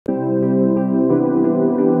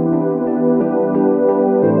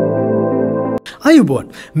අයුබෝවන්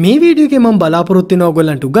මේ වීඩියෝ එකේ මම බලාපොරොත්තු වෙනවා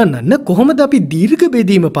ඔයගොල්ලන්ට උගන්වන්න කොහොමද අපි දීර්ඝ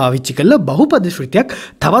බෙදීම පාවිච්චි කරලා බහුපද ශ්‍රිතයක්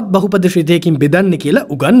තවත් බහුපද ශ්‍රිතයකින් බෙදන්නේ කියලා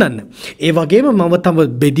උගන්වන්න. ඒ වගේම මම තව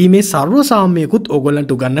බෙදීමේ සර්ව සාම්‍යයකුත්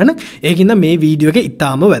ඔයගොල්ලන්ට උගන්වන්න. ඒකින්ද මේ වීඩියෝ එක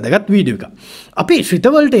ඉතාම වැදගත් වීඩියෝ එකක්. අපි ශ්‍රිත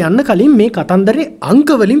වලට යන්න කලින් මේ කතන්දරේ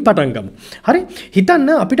අංක වලින් පටන් ගමු. හරි? හිතන්න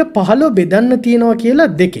අපිට 15 බෙදන්න තියෙනවා කියලා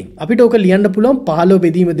දෙකෙන්. අපිට ඕක ලියන්න පුළුවන් 15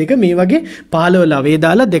 බෙදීම දෙක මේ වගේ 15 ලවේ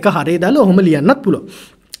දාලා දෙක හරේ දාලා ඔහොම ලියන්නත් පුළුවන්.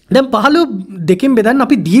 දැන් 15 දෙකෙන් බෙදන්න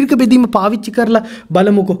අපි දීර්ඝ බෙදීම පාවිච්චි කරලා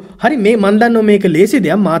බලමුකෝ. හරි මේ මන් දන්නවා මේක ලේසි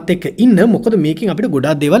දෙයක් මාත් එක්ක ඉන්න. මොකද මේකෙන් අපිට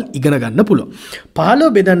ගොඩාක් දේවල් ඉගෙන ගන්න පුළුවන්.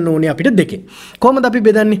 15 බෙදන්න ඕනේ අපිට දෙකෙන්. කොහොමද අපි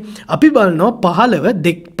බෙදන්නේ? අපි බලනවා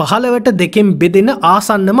 15ට දෙකෙන් බෙදෙන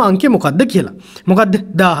ආසන්නම අංකය මොකක්ද කියලා. මොකක්ද?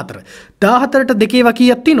 14. 14ට දෙකේ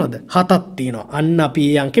වකියක් තියෙනවද? 7ක් තියෙනවා. අන්න අපි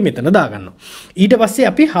මේ අංකෙ මෙතන දාගන්නවා. ඊට පස්සේ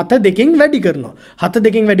අපි 7 දෙකෙන් වැඩි කරනවා. 7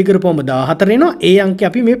 දෙකෙන් වැඩි කරපුවම 14 එනවා. ඒ අංකය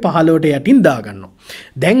අපි මේ 15ට යටින් දාගන්නවා.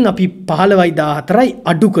 දැන් අපි 15යි 14යි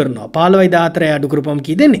අඩු කරනවා. 15යි 14යි අඩු කරපුවම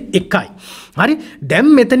කී දෙන්නේ? 1යි. හරි?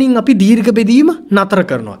 දැන් මෙතනින් අපි දීර්ඝ බෙදීම නතර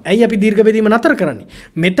කරනවා. ඇයි අපි දීර්ඝ බෙදීම නතර කරන්නේ?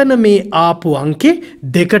 මෙතන මේ ආපු අංකේ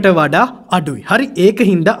 2ට වඩා අඩුයි. හරි?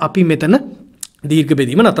 ඒකින්ද අපි මෙතන දීර්ඝ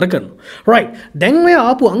බෙදීම නතර කරනවා. right. දැන් ඔය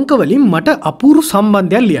ආපු අංක වලින් මට අපූර්ව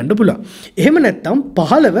සම්බන්ධයක් ලියන්න පුළුවන්. එහෙම නැත්නම්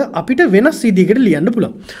 15 අපිට වෙනස් විදිහකට ලියන්න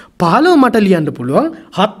පුළුවන්. 15 මට ලියන්න පුළුවන්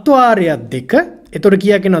 7 වාරයක් 2. එතකොට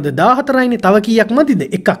කීයක් එනවද? 14යිනේ. තව කීයක් මතිද?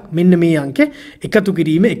 එකක්. මෙන්න මේ අංකේ එකතු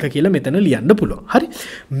කිරීම 1 කියලා මෙතන ලියන්න පුළුවන්. හරි?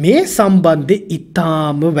 මේ සම්බන්ධය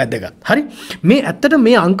ඊටාම වැදගත්. හරි? මේ ඇත්තට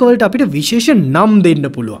මේ අංක වලට අපිට විශේෂ නම් දෙන්න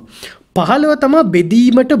පුළුවන්. 15 තමයි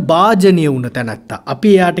බෙදීමට භාජනය වුණ තැනත්තා. අපි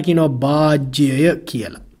එයාට කියනවා භාජ්‍යය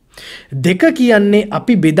කියලා. 2 කියන්නේ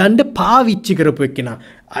අපි බෙදන්න පාවිච්චි කරපු එක්කෙනා.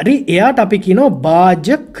 හරි එයාට අපි කියනවා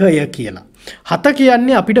භාජකය කියලා. 7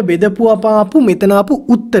 කියන්නේ අපිට බෙදපු අපාපු මෙතන ආපු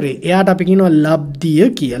උත්තරේ. එයාට අපි කියනවා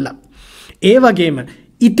ලබ්ධිය කියලා. ඒ වගේම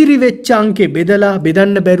ඉතිරි වෙච්ච අංකේ බෙදලා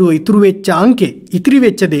බෙදන්න බැරුව ඉතුරු වෙච්ච අංකේ ඉතිරි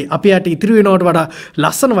වෙච්ච දේ අපි යාට ඉතිරි වෙනවට වඩා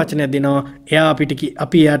ලස්සන වචනයක් දෙනවා. එයා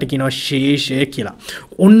අපි යාට කියනවා ශේෂය කියලා.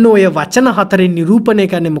 ඔන්න ඔය වචන 4ෙන් නිරූපණය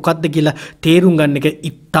කරන්නේ මොකක්ද කියලා තේරුම් ගන්න එක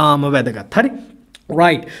ඉතාම වැදගත්. හරි?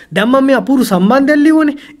 right. දැන් මම මේ අපූර්ව සම්බන්ධයක්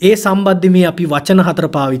ලියුවනේ. ඒ සම්බන්ධය මේ අපි වචන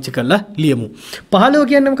 4 පාවිච්චි කරලා ලියමු. 15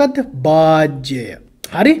 කියන්නේ මොකද්ද? භාජ්‍යය.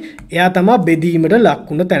 හරි? එයා තමයි බෙදීමට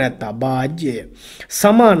ලක්ුණ තැනැත්තා. භාජ්‍යය.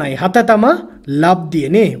 සමානයි 7 තමයි ලබ්ධිය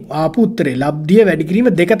නේ. ආපු උත්තරේ ලබ්ධිය වැඩි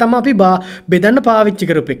කිරීම 2 තමයි අපි බෙදන්න පාවිච්චි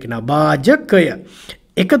කරපු එක්කෙනා. භාජකය.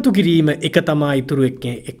 එකතු කිරීම 1 තමයි ඉතුරු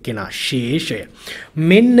එක්කෙනා. ශේෂය.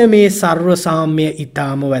 මෙන්න මේ සර්ව සාම්‍ය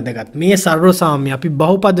ඊටාම වැදගත්. මේ සර්ව සාම්‍ය අපි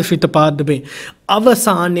බහුපද ශ්‍රිත පාදමේ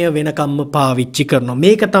අවසානය වෙනකම්ම පාවිච්චි කරනවා.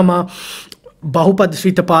 මේක තමයි බහුපද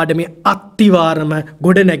ශ්‍රිත පාඩමේ අත්තිවාරම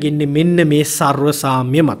ගොඩ නැගෙන්නේ මෙන්න මේ සර්ව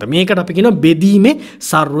සාම්‍ය මත. මේකට අපි කියනවා බෙදීමේ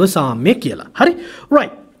සර්ව සාම්‍ය කියලා. හරි?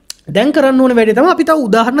 right. දැන් කරන්න ඕන වැඩේ තමයි අපි තව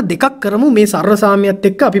උදාහරණ දෙකක් කරමු මේ සර්ව සාම්‍යයත්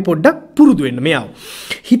එක්ක අපි පොඩ්ඩක් පුරුදු වෙන්න මෙයාව.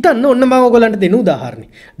 හිතන්න ඔන්න මම ඔයගලන්ට දෙන උදාහරණේ.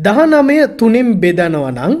 19 3ෙන්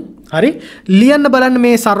බෙදනවා නම් හරි ලියන්න බලන්න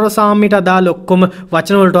මේ සර්ව සාම්‍යයට අදාළ ඔක්කොම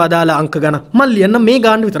වචන වලට අදාළ අංක ගණන්. මම ලියන්න මේ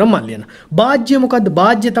ගාන විතර මම ලියන්න. භාජ්‍ය මොකද්ද?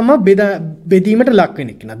 භාජ්‍ය තමයි බෙදීමට ලක්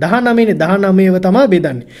වෙන එක. 19නේ 19ව තමයි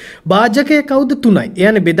බෙදන්නේ. භාජකය කවුද? 3යි.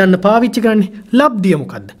 එයානේ බෙදන්න පාවිච්චි කරන්නේ. ලබ්ධිය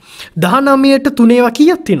මොකද්ද? 19ට 3 ඒවා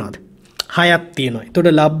කීයක් තියෙනවද? 6ක් තියෙනවා. එතකොට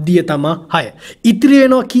ලබ්ධිය තමයි 6. ඉතිරි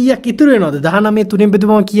වෙනවා කීයක් ඉතුරු වෙනවද? 19 3ෙන්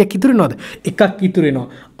බෙදුවම කීයක් ඉතුරු වෙනවද? එකක් ඉතුරු වෙනවා.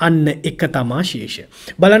 අන්න එක තමයි ශේෂය.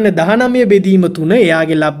 බලන්න 19 බෙදීම 3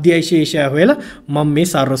 එයාගේ ලබ්ධියයි ශේෂය හොයලා මම මේ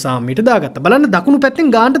සර්ව සාම්‍යයට දාගත්තා. බලන්න දකුණු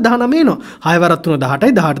පැත්තෙන් ගානට 19 එනවා. 6 වරක් 3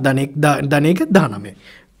 18යි 18 ධන 1 19.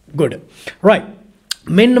 good. right.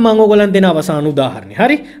 මෙන්න මම ඔයගලන් දෙන අවසාන උදාහරණය.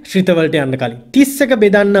 හරි? ශ්‍රිත වලට යන්න කලින් 31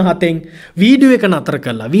 බෙදන්න 7ෙන් වීඩියෝ එක නතර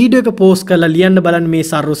කරලා වීඩියෝ එක පෝස්ට් කරලා ලියන්න බලන්න මේ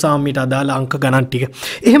සර්ව සාම්‍යයට අදාළ අංක ගණන් ටික.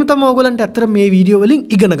 එහෙම තමයි ඔයගලන්ට අතර මේ වීඩියෝ වලින්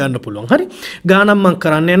ඉගෙන ගන්න පුළුවන්. හරි? ගානක් මම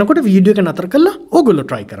කරන්න යනකොට වීඩියෝ එක නතර කරලා ඔයගොල්ලෝ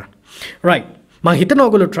try කරන්න. right. මම හිතනවා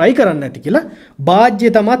ඔයගොල්ලෝ try කරන්න ඇති කියලා.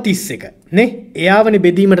 භාජ්‍ය තමයි 31 නේ. එයාවනේ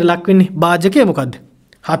බෙදීමට ලක් වෙන්නේ. භාජකය මොකද්ද?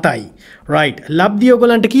 7යි. right. ලබ්ධිය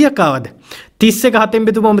ඔයගලන්ට කීයක් ආවද? 31 7ෙන්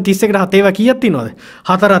බෙදුවම 31ට 7 ඒවා කීයක් තියෙනවද?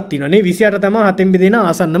 4ක් තියෙනවා නේ. 28 තමයි 7ෙන් බෙදෙන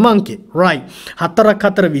ආසන්නම අංකය. right.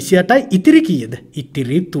 4ක් 4 28යි. ඉතිරි කීයද?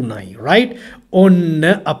 ඉතිරි 3යි. right. ඔන්න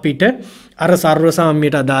අපිට අර සර්ව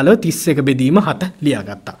සාම්‍යයට අදාළව 31 බෙදීම 7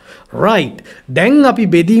 ලියාගත්තා. right. දැන් අපි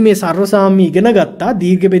බෙදීමේ සර්ව සාම්‍ය ඉගෙන ගත්තා.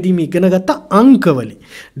 දීර්ඝ බෙදීම ඉගෙන ගත්තා අංක වලින්.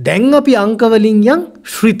 දැන් අපි අංක වලින් යන්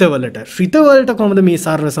ශ්‍රිත වලට. ශ්‍රිත වලට කොහොමද මේ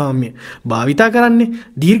සර්ව සාම්‍ය භාවිතා කරන්නේ?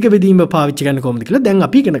 දීර්ඝ බෙදීම පාවිච්චි කරන්නේ කොහොමද කියලා දැන්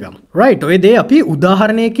අපි ඉගෙන ගමු. right. ඔය දේ අපි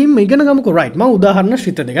උදාහරණයකින් ඉගෙන ගමුකෝ. right. මම උදාහරණ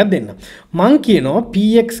ශ්‍රිත දෙකක් දෙන්නම්. මං කියනවා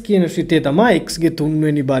px කියන ශ්‍රිතය තමයි x ගේ 3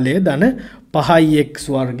 වෙනි බලය ධන 5x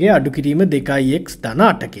වර්ගය අඩු කිරීම 2x ධන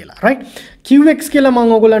 8 කියලා. right. qx කියලා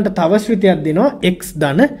මම ඔයගලන්ට තව ශ්‍රිතයක් දෙනවා x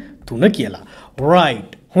ධන 3 කියලා.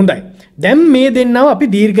 right හොඳයි දැන් මේ දෙන්නව අපි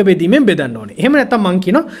දීර්ඝ බෙදීමෙන් බෙදන්න ඕනේ. එහෙම නැත්නම් මං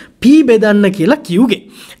කියනවා p බෙදන්න කියලා කිව්වේ.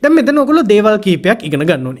 දැන් මෙතන ඔයගොල්ලෝ දේවල් කීපයක් ඉගෙන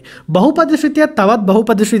ගන්න ඕනේ. බහුපද ශ්‍රිතයක් තවත්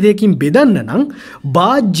බහුපද ශ්‍රිතයකින් බෙදන්න නම්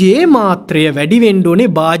භාජ්‍යයේ මාත්‍රය වැඩි වෙන්න ඕනේ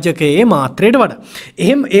භාජකයේ මාත්‍රයට වඩා.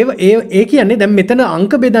 එහෙම ඒ කියන්නේ දැන් මෙතන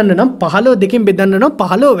අංක බෙදන්න නම් 15 දෙකෙන් බෙදන්න නම්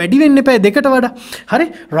 15 වැඩි වෙන්න එපා දෙකට වඩා. හරි?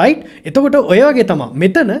 right? එතකොට ඔය වගේ තමයි.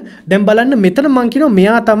 මෙතන දැන් බලන්න මෙතන මං කියනවා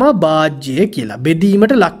මෙයා තමයි භාජ්‍යය කියලා.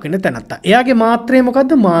 බෙදීමට ලක් වෙන තැනත්තා. එයාගේ මාත්‍රය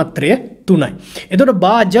මොකද්ද? මාත්‍රය 3යි. එතකොට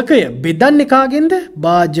භාජකය බෙදන්නේ කාගෙන්ද?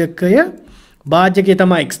 භාජකය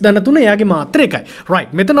තමයි x ධන 3 එයාගේ මාත්‍රය 1යි.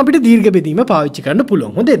 right. මෙතන අපිට දීර්ඝ බෙදීම පාවිච්චි කරන්න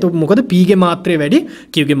පුළුවන්. හොඳයි. එතකොට මොකද p ගේ මාත්‍රය වැඩි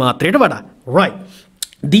q ගේ මාත්‍රයට වඩා. right.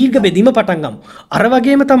 දීර්ඝ බෙදීම පටන් ගමු. අර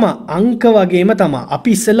වගේම තමයි අංක වගේම තමයි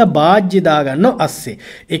අපි ඉස්සෙල්ලා භාජ්‍ය දාගන්නවා අස්සේ.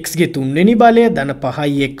 x ගේ 3 වෙනි බලය ධන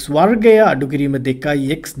 5යි x වර්ගය අඩු කිරීම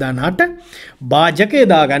 2යි x ධන 8 භාජකය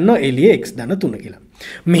දාගන්නවා එළියේ x ධන 3 කියලා.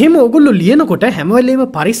 මෙහෙම ඔයගොල්ලෝ ලියනකොට හැම වෙලේම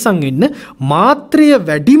පරිස්සම් වෙන්න මාත්‍රය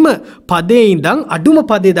වැඩිම පදයේ ඉඳන් අඩුම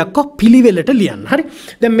පදේ දක්වා පිළිවෙලට ලියන්න. හරි?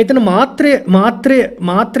 දැන් මෙතන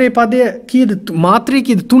මාත්‍රයේ පදය කීයද? මාත්‍රය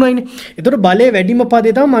කීයද? 3යිනේ. එතකොට බලයේ වැඩිම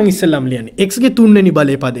පදේ තමයි මම ඉස්සෙල්ලාම ලියන්නේ. x ගේ 3 වෙනි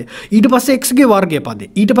බලයේ පදේ. ඊට පස්සේ x ගේ වර්ගයේ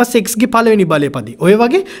පදේ. ඊට පස්සේ x ගේ පළවෙනි බලයේ පදේ. ඔය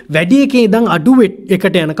වගේ වැඩි එකේ ඉඳන් අඩු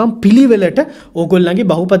එකට යනකම් පිළිවෙලට ඕගොල්ලන්ගේ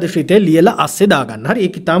බහුපද ශ්‍රිතය ලියලා අස්සේ දාගන්න. හරි?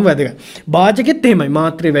 ඒක ඉතාම වැදගත්. භාජකෙත් එහෙමයි.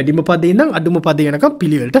 මාත්‍රයේ වැඩිම පදේ ඉඳන් අඩුම පදේ යනකම්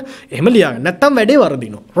පිළිවෙලට එහෙම ලියාගන්න. නැත්තම් වැඩේ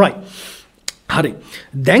වරදිනවා. right. හරි.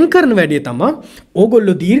 දැන් කරන වැඩේ තමයි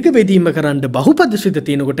ඕගොල්ලෝ දීර්ඝ බෙදීම කරන්න බහුපද ශ්‍රිත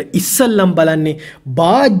තියෙනකොට ඉස්සල්ලම් බලන්නේ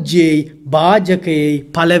භාජ්‍යයේ භාජකයේ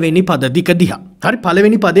පළවෙනි පද දික දිහා. හරි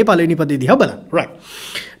පළවෙනි පදේ දිහා බලන්න. right.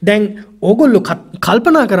 දැන් ඕගොල්ලෝ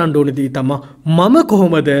කල්පනා කරන්න ඕනේ දී තමයි මම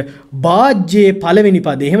කොහොමද භාජ්‍යයේ පළවෙනි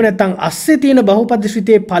පදේ එහෙම නැත්නම් අස්සේ තියෙන බහුපද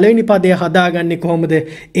ශ්‍රිතයේ පළවෙනි පදය හදාගන්නේ කොහොමද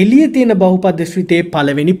එළියේ තියෙන බහුපද ශ්‍රිතයේ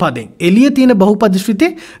පළවෙනි පදෙන් එළියේ තියෙන බහුපද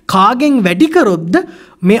ශ්‍රිතේ කාගෙන් වැඩි කරොත්ද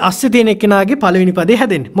මේ අස්සේ තියෙන එකනාගේ පළවෙනි පදේ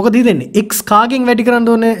හැදෙන්නේ මොකද හිතෙන්නේ x කාගෙන් වැඩි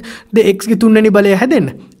කරන්න ඕනේ ද x ගේ 3 වෙනි බලය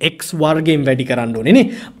හැදෙන්න x වර්ගයෙන් වැඩි කරන්න ඕනේ නේ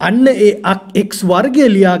අන්න ඒ x වර්ගය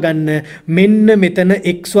ලියා ගන්න මෙන්න මෙතන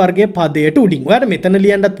x වර්ගයේ පදයට උඩින් ඔයාලට මෙතන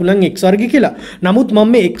ලියන්නත් පුළුවන් x වර්ගය කියලා නමුත්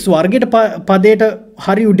මම මේ x වර්ගයට පදයට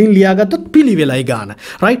හරි උඩින් ලියාගත්තොත් පිළිවෙලයි ගාන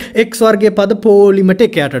right x වර්ගයේ පද පොලිමට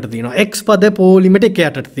එක යටට තියෙනවා x පද පොලිමට එක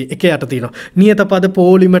යටට තියෙනවා නියත පද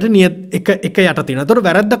පොලිමට එක යට තියෙනවා ඒතකොට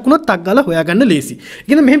වැරද්දක් වුණොත් ටක් ගාලා හොයාගන්න ලේසි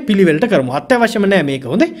ඉතින් මෙහෙම පිළිවෙලට කරමු අත්‍යවශ්‍යම නෑ මේක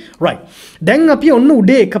හොඳේ right දැන් අපි ඔන්න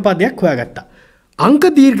උඩේ එක පදයක් හොයාගත්තා අංක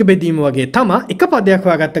දීර්ඝ බෙදීම වගේ තමයි එක පදයක්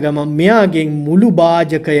හොයාගත්ත ගමන් මෙයාගෙන් මුළු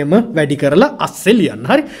භාජකයම වැඩි කරලා අස්සේ ලියන්න.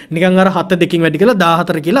 හරි. නිකන් අර 7 දෙකකින් වැඩි කරලා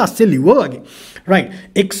 14 කියලා අස්සේ ලිව්වා වගේ. right.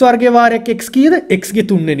 x වර්ගයේ වාරයක් x කීයද? x ගේ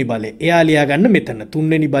 3 වෙනි බලය. එයා ලියා ගන්න මෙතන 3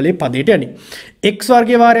 වෙනි බලේ පදයට යන්නේ. x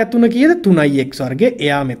වර්ගයේ වාරයක් 3 කීයද? 3යි x වර්ගය.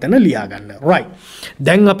 එයා මෙතන ලියා ගන්න. right.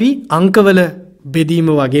 දැන් අපි අංකවල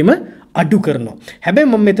බෙදීම වගේම අඩු කරනවා.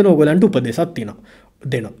 හැබැයි මම මෙතන ඔයගලන්ට උපදේශයක් තියෙනවා.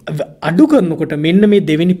 අඩු කරනකොට මෙන්න මේ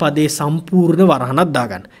දෙවෙනි පදේ සම්පූර්ණ වරහනක්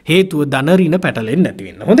දාගන්න. හේතුව ධන ඍණ පැටලෙන්නේ නැති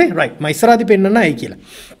වෙන්න. හොඳේ? right. මම ඉස්සරහදී පෙන්නන්නයි කියලා.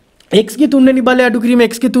 x ගේ 3 වෙනි බලය අඩු කිරීම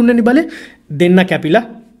x ගේ 3 වෙනි බලය දෙන්න කැපිලා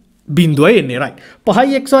බිඳුවයි එන්නේ. right.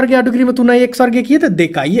 5යි x වර්ගය අඩු කිරීම 3යි x වර්ගය කීයද?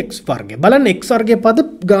 2යි x වර්ගය. බලන්න x වර්ගයේ පද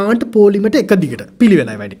ගානට පොලිමට එක දිගට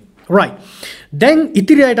පිළිවෙලයි වැඩි. right. දැන්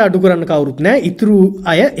ඉතිරි අයට අඩු කරන්න කවුරුත් නැහැ. ඉතුරු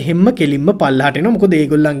අය එහෙම්ම කෙලින්ම පල්ලහට එනවා. මොකද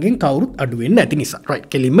ඒගොල්ලන්ගෙන් කවුරුත් අඩු වෙන්නේ නැති නිසා. right.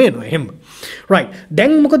 කෙලින්ම එනවා එහෙම්ම. right.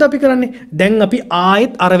 දැන් මොකද අපි කරන්නේ? දැන් අපි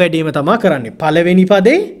ආයෙත් අර වැඩේම තමයි කරන්නේ. පළවෙනි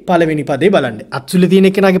පදේ බලන්න. අත්සුලේ තියෙන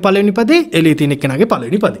එක්කෙනාගේ පළවෙනි පදේ, එළියේ තියෙන එක්කෙනාගේ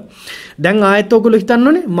පළවෙනි පදේ. දැන් ආයෙත් ඔයගොල්ලෝ හිතන්න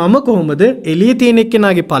ඕනේ මම කොහොමද එළියේ තියෙන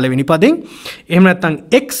එක්කෙනාගේ පළවෙනි පදෙන් එහෙම නැත්නම්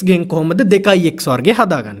x ගෙන් කොහොමද 2x වර්ගය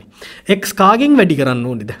හදාගන්නේ? x කාගෙන් වැඩි කරන්න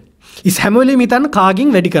ඕනේද? ඉස් හැම වෙලේම හිතන්න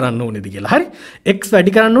කාගෙන් වැඩි කරන්න ඕනේද කියලා. හරි. x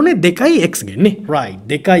වැඩි කරන්න ඕනේ 2x ගෙන් නේ. right.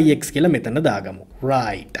 2x කියලා මෙතන දාගමු.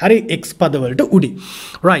 right. හරි x පදවලට උඩින්.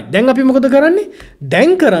 right. දැන් අපි මොකද කරන්නේ?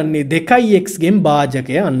 දැන් කරන්නේ 2x ගෙන්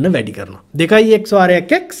භාජකය අන්න වැඩි කරනවා. 2x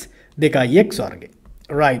වාරයක් x 2x වර්ගය.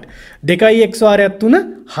 right. 2x වාරයක් 3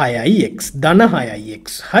 6x ධන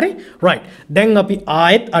 6x. හරි. right. දැන් අපි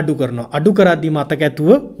ආයෙත් අඩු කරනවා. අඩු කරද්දි මතක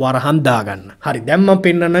ඇතුව වරහන් දාගන්න. හරි. දැන් මම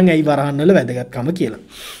පෙන්නන්නම් ඇයි වරහන් වල වැදගත්කම කියලා.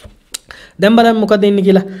 දැන් බලන්න මොකද එන්නේ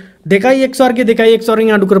කියලා 2x වර්ගය 2x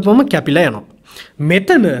වර්ගයෙන් අඩු කරපුවම කැපිලා යනවා.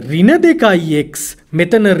 මෙතන ඍණ 2x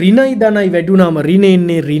මෙතන ඍණයි ධනයි වැඩි වුණාම ඍණ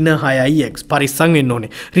එන්නේ ඍණ 6x පරිස්සම් වෙන්න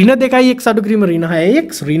ඕනේ. ඍණ 2x අඩු කිරීම ඍණ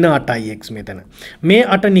 6x ඍණ 8x මෙතන. මේ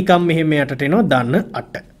 8 නිකම් මෙහෙම යටට එනවා ධන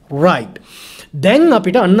 8. right. දැන්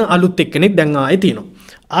අපිට අන්න අලුත් එක්කෙනෙක් දැන් ආයේ තියෙනවා.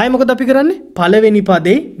 ආයෙ මොකද අපි කරන්නේ? පළවෙනි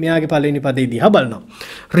පදේ මෙයාගේ පළවෙනි පදේ දිහා බලනවා.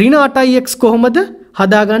 ඍණ 8x කොහොමද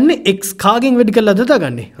හදාගන්නේ? x කාගෙන් වැඩි කරලාද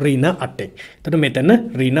හදාගන්නේ? ඍණ 8ෙන්. එතකොට මෙතන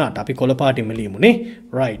ඍණ 8 අපි කොළ පාටින්ම ලියමු නේ.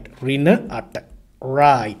 right. ඍණ 8.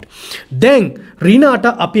 right දැන් ඍණාට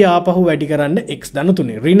අපි ආපහු වැඩි කරන්න x ධන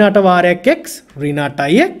 3 ඍණාට වාරයක් x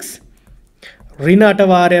ඍණාටයි x ඍණාට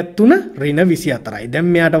වාරයක් 3 ඍණ 24යි දැන්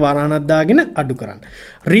මෙයාට වරහණක් දාගෙන අඩු කරන්න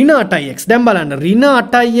ඍණාටයි x දැන් බලන්න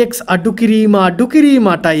ඍණාටයි x අඩු කිරීම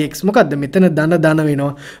 8යි x මොකද්ද මෙතන ධන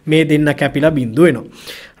වෙනවා මේ දෙන්න කැපිලා බිඳුව වෙනවා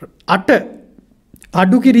 8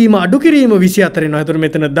 අඩු කිරීම 24 වෙනවා එතකොට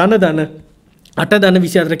මෙතන ධන 8 ධන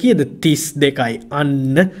 24 කීයද 32යි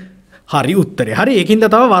අන්න හරි උත්තරේ. හරි ඒකින්ද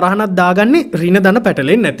තව වරහණක් දාගන්නේ ඍණ ධන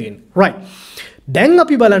පැටලෙන්නේ නැති වෙන්නේ. right. දැන්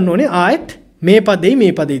අපි බලන්න ඕනේ ආයෙත් මේ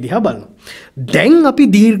පදේ දිහා බලනවා. දැන් අපි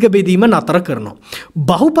දීර්ඝ බෙදීම නතර කරනවා.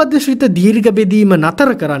 බහුපද ශ්‍රිත දීර්ඝ බෙදීම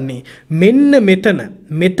නතර කරන්නේ මෙන්න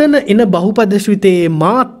මෙතන එන බහුපද ශ්‍රිතයේ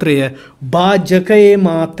මාත්‍රය භාජකයේ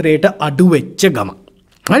මාත්‍රයට අඩු වෙච්ච ගමන්.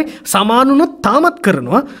 හරි සමානුනොත් තාමත්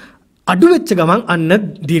කරනවා අඩු වෙච්ච ගමන් අන්න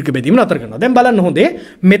දීර්ඝ බෙදීම නතර කරනවා. දැන් බලන්න හොඳේ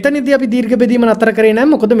මෙතනදී අපි දීර්ඝ බෙදීම නතර කරේ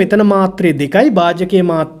නැහැ. මොකද මෙතන මාත්‍රය 2යි භාජකයේ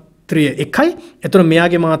මාත්‍රය 1යි. එතකොට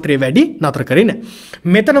මෙයාගේ මාත්‍රය වැඩි නතර කරේ නැහැ.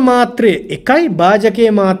 මෙතන මාත්‍රය 1යි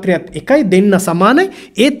භාජකයේ මාත්‍රයත් 1යි දෙන්න සමානයි.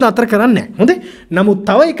 ඒත් නතර කරන්නේ නැහැ. හොඳේ. නමුත්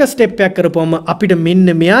තව එක ස්ටෙප් එකක් කරපුවම අපිට මෙන්න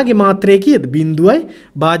මෙයාගේ මාත්‍රය කීයද? 0යි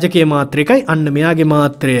භාජකයේ මාත්‍රය 1යි. අන්න මෙයාගේ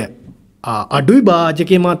මාත්‍රය අඩුයි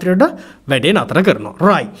භාජකයේ මාත්‍රයට වැඩේ නතර කරනවා.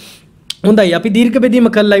 right. හොඳයි අපි දීර්ඝ බෙදීම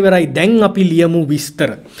කළා ඉවරයි. දැන් අපි ලියමු විස්තර.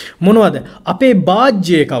 මොනවද? අපේ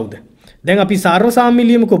භාජ්‍යය කවුද? දැන් අපි සර්වසාම්‍ය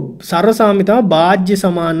ලියමුකෝ. සර්වසාම්‍ය තමයි භාජ්‍ය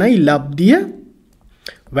සමානයි ලබ්ධිය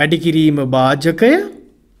වැඩි කිරීම භාජකය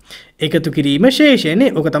එකතු කිරීම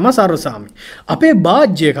ශේෂයනේ. ඔක තමයි සර්වසාම්‍ය. අපේ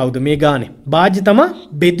භාජ්‍යය කවුද මේ ගානේ? භාජ්‍ය තමයි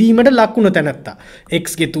බෙදීමට ලකුණු තැනත්තා. x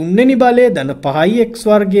ගේ 3 වෙනි බලය ධන 5යි x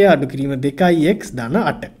වර්ගය අඩු කිරීම 2යි x ධන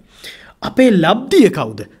 8. අපේ ලබ්ධිය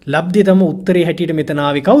කවුද? ලබ්ධිය තමයි උත්තරේ හැටියට මෙතන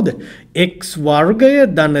ආවේ කවුද? x වර්ගය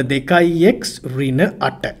ධන 2x ඍණ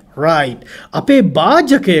 8. right. අපේ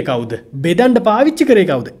භාජකය කවුද? බෙදන්න පාවිච්චි කරේ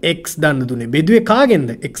කවුද? x ධන 3. බෙදුවේ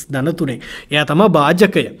කාගෙන්ද? x ධන 3. එයා තමයි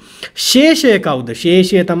භාජකය. ශේෂය කවුද?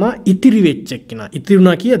 ශේෂය තමයි ඉතිරි වෙච්ච එක්කෙනා. ඉතිරි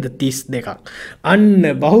වුණා කීයද? 32ක්. අන්න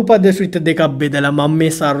බහුපද ශ්‍රිත දෙකක් බෙදලා මම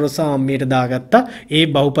මේ සර්වසාම්‍යයට දාගත්තා. ඒ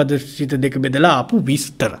බහුපද ශ්‍රිත දෙක බෙදලා ආපු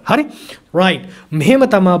විස්තර. හරි? right. මෙහෙම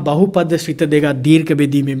තමයි බහුපද ශ්‍රිත දෙක දීර්ඝ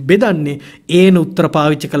බෙදීමෙන් බෙදන්නේ. ඒන උත්තර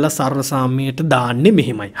පාවිච්චි කරලා සර්වසාම්‍යයට දාන්නේ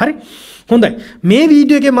මෙහෙමයි. හරි? හොඳයි. මේ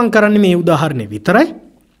වීඩියෝ එකේ මම කරන්නේ මේ උදාහරණය විතරයි.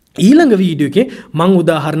 ඊළඟ වීඩියෝ එකේ මම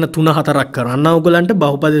උදාහරණ 3-4ක් කරන්න ඕගලන්ට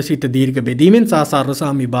බහුපද ශ්‍රිත දීර්ඝ බෙදීමෙන් සහ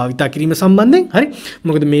සර්වසාම්‍ය භාවිතා කිරීම සම්බන්ධයෙන්. හරි?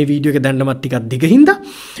 මොකද මේ වීඩියෝ එක දැන්නමත් ටිකක් දිග හින්දා.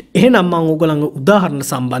 එහෙනම් මම ඕගලන්ගේ උදාහරණ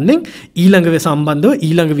සම්බන්ධයෙන් සම්බන්ධව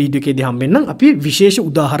ඊළඟ වීඩියෝ එකේදී හම්බෙන්නම්. අපි විශේෂ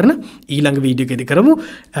උදාහරණ ඊළඟ වීඩියෝ එකේදී කරමු.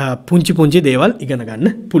 පුංචි දේවල් ඉගෙන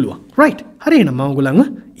ගන්න පුළුවන්. right. හරි එහෙනම් මම ඕගලන්ව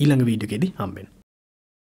ඊළඟ වීඩියෝ එකේදී හම්බෙන්නම්.